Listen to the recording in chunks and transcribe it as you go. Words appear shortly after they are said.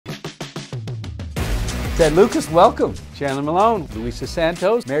Ted Lucas, welcome. Chandler Malone, Luisa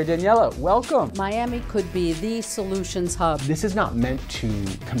Santos, Mary Daniela, welcome. Miami could be the solutions hub. This is not meant to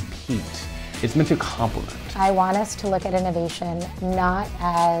compete. It's meant to complement. I want us to look at innovation not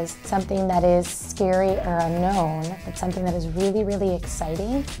as something that is scary or unknown, but something that is really, really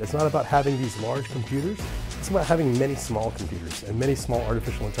exciting. It's not about having these large computers. It's about having many small computers and many small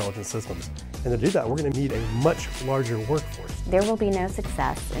artificial intelligence systems. And to do that, we're going to need a much larger workforce. There will be no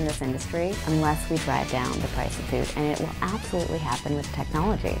success in this industry unless we drive down the price of food, and it will absolutely happen with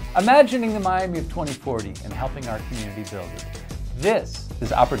technology. Imagining the Miami of 2040 and helping our community build it. This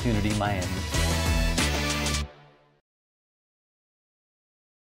is Opportunity Miami.